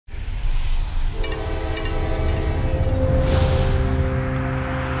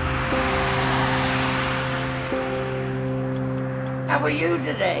How are you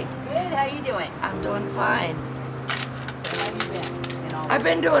today? Good, how you doing? I'm doing fine. So how you been? I've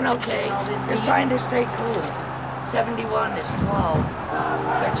been doing okay. Just trying to stay cool. 71 is 12,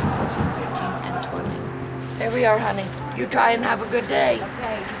 13, 14, 15, and 20. There we are, honey. You try and have a good day.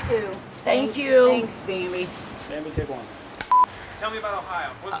 Okay, you too. Thank you. Thanks, baby. Sammy, take one. Tell me about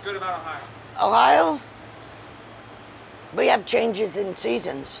Ohio. What's good about Ohio? Ohio? We have changes in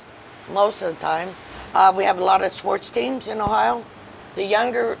seasons most of the time. We have a lot of sports teams in Ohio. The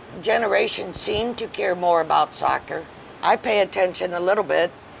younger generation seem to care more about soccer. I pay attention a little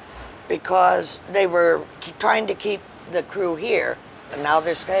bit because they were trying to keep the crew here, and now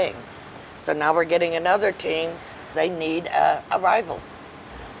they're staying. So now we're getting another team. They need a rival.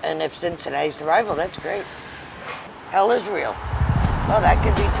 And if Cincinnati's the rival, that's great. Hell is real. Well, that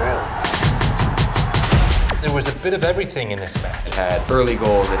could be true. There was a bit of everything in this match. It had early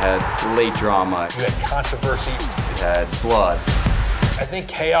goals, it had late drama. You had controversy. It had blood. I think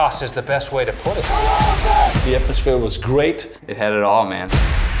chaos is the best way to put it. The atmosphere was great. It had it all, man.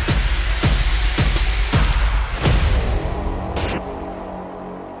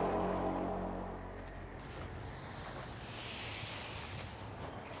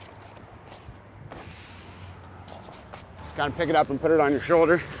 Just gotta pick it up and put it on your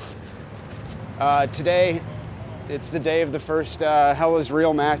shoulder. Today, it's the day of the first Hell is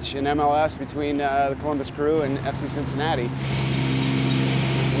Real match in MLS between the Columbus Crew and FC Cincinnati.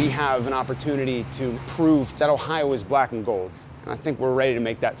 We have an opportunity to prove that Ohio is black and gold. And I think we're ready to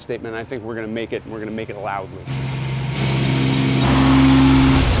make that statement. I think we're gonna make it, and we're gonna make it loudly.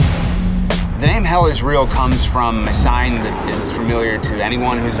 The name Hell is Real comes from a sign that is familiar to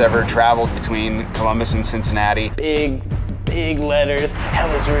anyone who's ever traveled between Columbus and Cincinnati. Big letters, Hell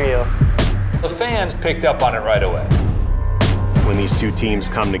is Real. The fans picked up on it right away. When these two teams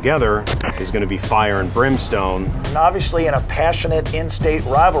come together, is going to be fire and brimstone. And obviously in a passionate in-state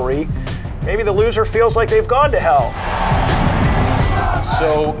rivalry, maybe the loser feels like they've gone to hell.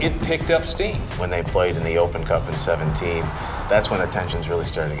 So it picked up steam. When they played in the Open Cup in 17, that's when the tensions really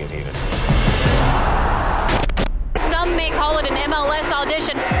started to get heated. Some may call it an MLS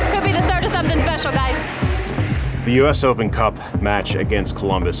audition. Could be the start of something special, guys. The U.S. Open Cup match against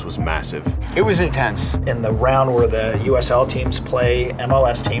Columbus was massive. It was intense. In the round where the USL teams play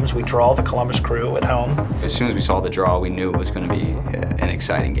MLS teams, we draw the Columbus Crew at home. As soon as we saw the draw, we knew it was going to be an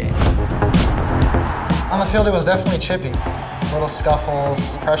exciting game. On the field, it was definitely chippy. Little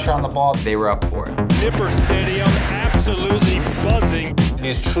scuffles, pressure on the ball. They were up for it. Nippert Stadium absolutely buzzing. It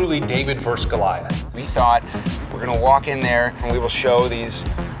is truly David versus Goliath. We thought we're going to walk in there and we will show these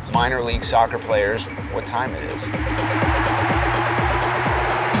minor league soccer players what time it is.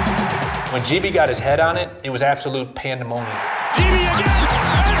 When GB got his head on it, it was absolute pandemonium. GB again,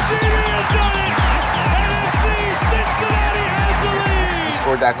 and GB has done it! And FC Cincinnati has the lead! He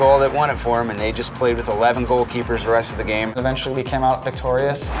scored that goal that won it for him, and they just played with 11 goalkeepers the rest of the game. Eventually we came out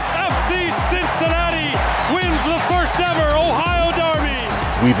victorious. FC Cincinnati wins the first ever Ohio Derby!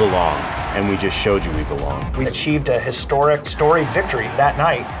 We belong, and we just showed you we belong. We achieved a historic, storied victory that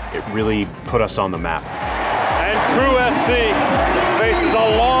night. It really put us on the map. And Crew SC faces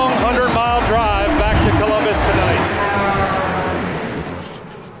a long 100-mile drive back to Columbus tonight.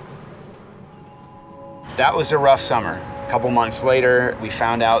 That was a rough summer. A couple months later, we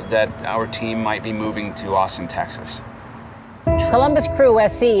found out that our team might be moving to Austin, Texas. Columbus Crew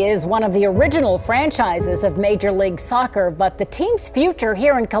SC is one of the original franchises of Major League Soccer, but the team's future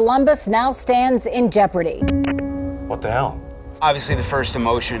here in Columbus now stands in jeopardy. What the hell? Obviously, the first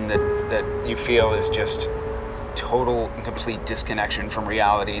emotion that you feel is just total and complete disconnection from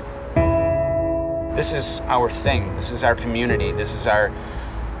reality. This is our thing. This is our community. This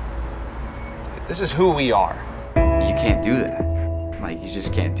is who we are. You can't do that. Like, you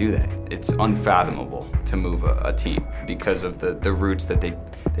just can't do that. It's unfathomable to move a team because of the roots that they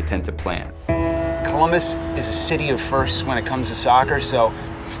tend to plant. Columbus is a city of firsts when it comes to soccer, so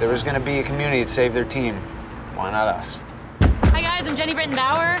if there was going to be a community that saved their team, why not us? Hi guys, I'm Jenny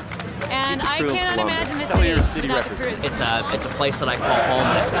Britton-Bauer, and I cannot imagine this city without the Crew. It's a place that I call home,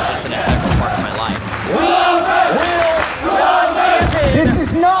 and it's an integral part of my life. This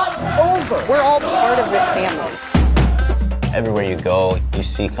is not over. We're all part of this family. Everywhere you go, you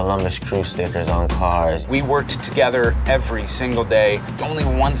see Columbus Crew stickers on cars. We worked together every single day, only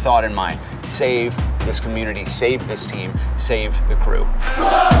one thought in mind: save this community, save this team, save the Crew.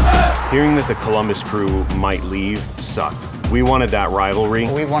 Hearing that the Columbus Crew might leave sucked. We wanted that rivalry.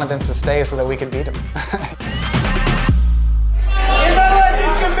 We wanted them to stay so that we could beat them. MLS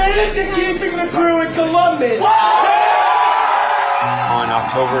is committed to keeping the Crew in Columbus! On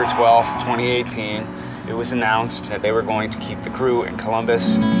October 12th, 2018, it it was announced that they were going to keep the Crew in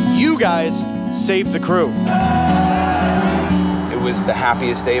Columbus. You guys saved the Crew. It was the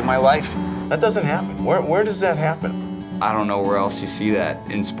happiest day of my life. That doesn't happen. Where does that happen? I don't know where else you see that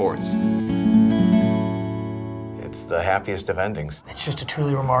in sports. It's the happiest of endings. It's just a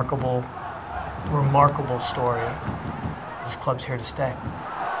truly remarkable story. This club's here to stay.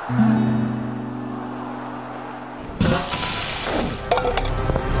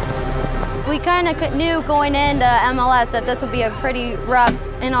 We kind of knew going into MLS that this would be a pretty rough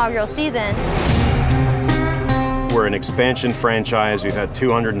inaugural season. We're an expansion franchise. We've had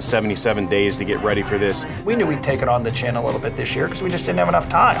 277 days to get ready for this. We knew we'd take it on the chin a little bit this year because we just didn't have enough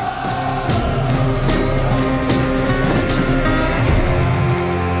time.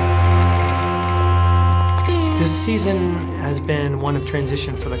 This season has been one of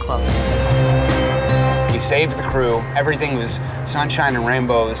transition for the club. We saved the Crew. Everything was sunshine and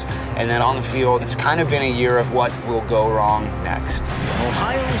rainbows. And then on the field, it's kind of been a year of what will go wrong next.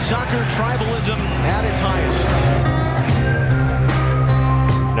 Ohio soccer tribalism at its highest.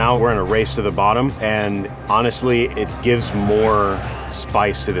 Now we're in a race to the bottom, and honestly, it gives more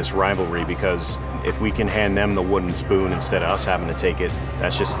spice to this rivalry because if we can hand them the wooden spoon instead of us having to take it,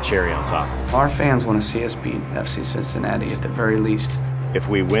 that's just a cherry on top. Our fans want to see us beat FC Cincinnati at the very least. If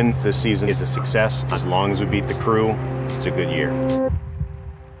we win this season, it's a success. As long as we beat the Crew, it's a good year. The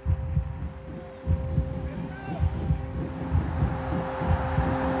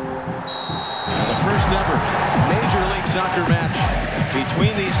first ever Major League Soccer match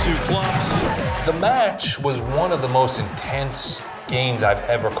between these two clubs. The match was one of the most intense games I've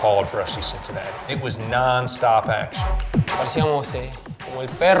ever called for FC Cincinnati. It was non-stop action. Parecíamos como el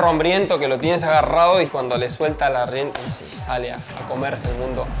perro hambriento que lo tienes agarrado y cuando le suelta la rienda sale a comerse el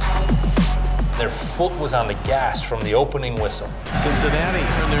mundo. Their foot was on the gas from the opening whistle. Cincinnati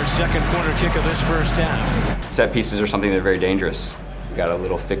in their second corner kick of this first half. Set pieces are something that are very dangerous. We got a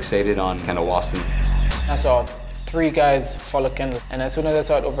little fixated on kind of Waston. I saw 3 guys follow Kendall, and as soon as I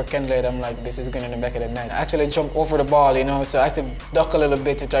saw it over Kendall, I'm like, this is going in the back of the net. I actually jumped over the ball, you know, so I had to duck a little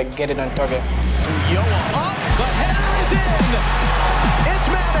bit to try to get it on target. Yoa up, the header is in! It's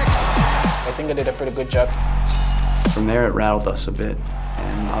Maddox! I think I did a pretty good job. From there, it rattled us a bit,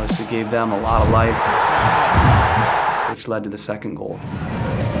 and obviously gave them a lot of life, which led to the second goal.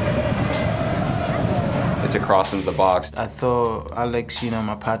 It's a cross into the box. I thought Alex,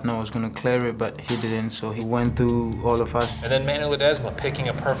 my partner was going to clear it, but he didn't, so he went through all of us. And then Manu Ledesma picking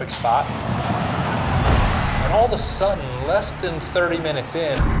a perfect spot. And all of a sudden, less than 30 minutes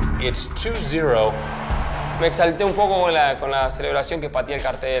in, it's 2-0. Me exalté un poco con la celebración que pateé el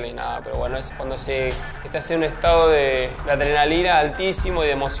cartel y nada, pero bueno, es cuando estás en un estado de adrenalina altísimo y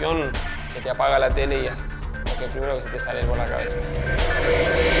de emoción, se te apaga la tele y es lo que primero que se te sale por la cabeza.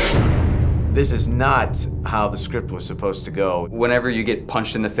 This is not how the script was supposed to go. Whenever you get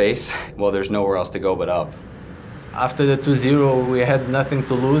punched in the face, well, there's nowhere else to go but up. After the 2-0, we had nothing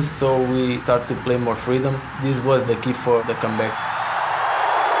to lose, so we started to play more freedom. This was the key for the comeback.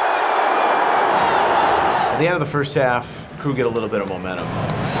 At the end of the first half, Crew get a little bit of momentum. Made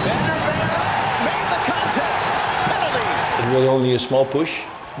the contact. Penalty. It was only a small push.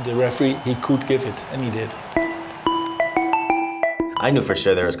 The referee, he could give it, and he did. I knew for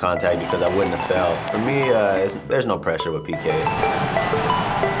sure there was contact because I wouldn't have failed. For me, there's no pressure with PKs.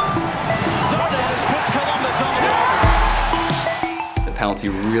 Zardes puts Columbus on the board. The penalty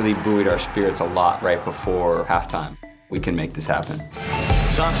really buoyed our spirits a lot right before halftime. We can make this happen.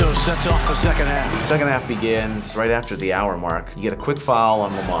 Santos sets off the second half. Second half begins right after the hour mark. You get a quick foul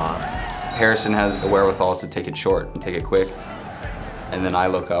on Lamar. Harrison has the wherewithal to take it short and take it quick. And then I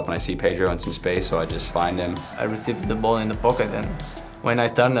look up and I see Pedro in some space, so I just find him. I received the ball in the pocket, and when I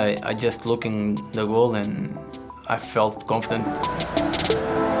turned, I just looked in the goal and I felt confident.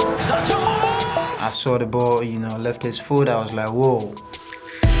 I saw the ball, left his foot. I was like, whoa.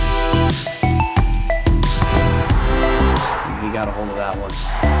 He got a hold of that one.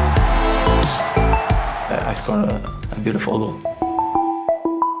 I scored a beautiful goal.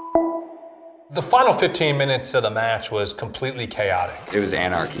 The final 15 minutes of the match was completely chaotic. It was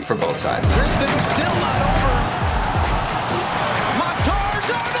anarchy for both sides. This thing's still not over.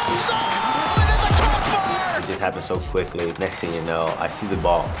 Matar's Arnoldo! And it's a crossbar! It just happened so quickly. Next thing you know, I see the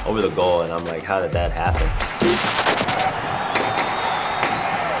ball over the goal, and I'm like, how did that happen?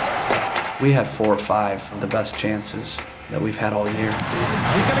 We had 4 or 5 of the best chances that we've had all year.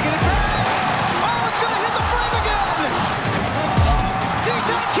 He's gonna get it back! Oh, it's gonna hit the frame again!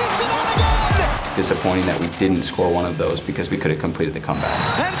 D-Town keeps it on again! Disappointing that we didn't score one of those because we could have completed the comeback.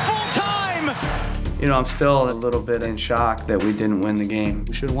 And full time! I'm still a little bit in shock that we didn't win the game.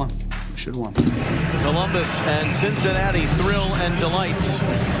 We should have won. should win. Columbus and Cincinnati thrill and delight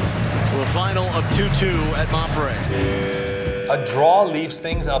to a final of 2-2 at Monterrey. A draw leaves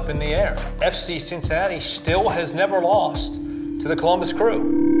things up in the air. FC Cincinnati still has never lost to the Columbus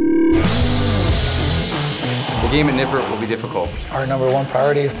Crew. The game at Nippert will be difficult. Our #1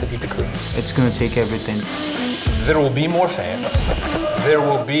 priority is to beat the Crew. It's going to take everything. There will be more fans, there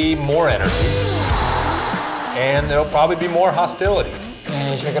will be more energy, and there'll probably be more hostility.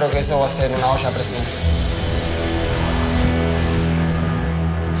 Yo creo que eso va a ser una olla a presión.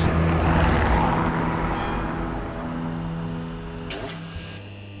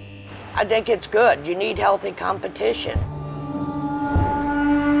 I think it's good. You need healthy competition.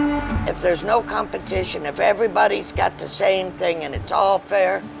 If there's no competition, if everybody's got the same thing and it's all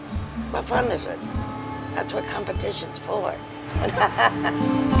fair, what fun is it? That's what competition's for.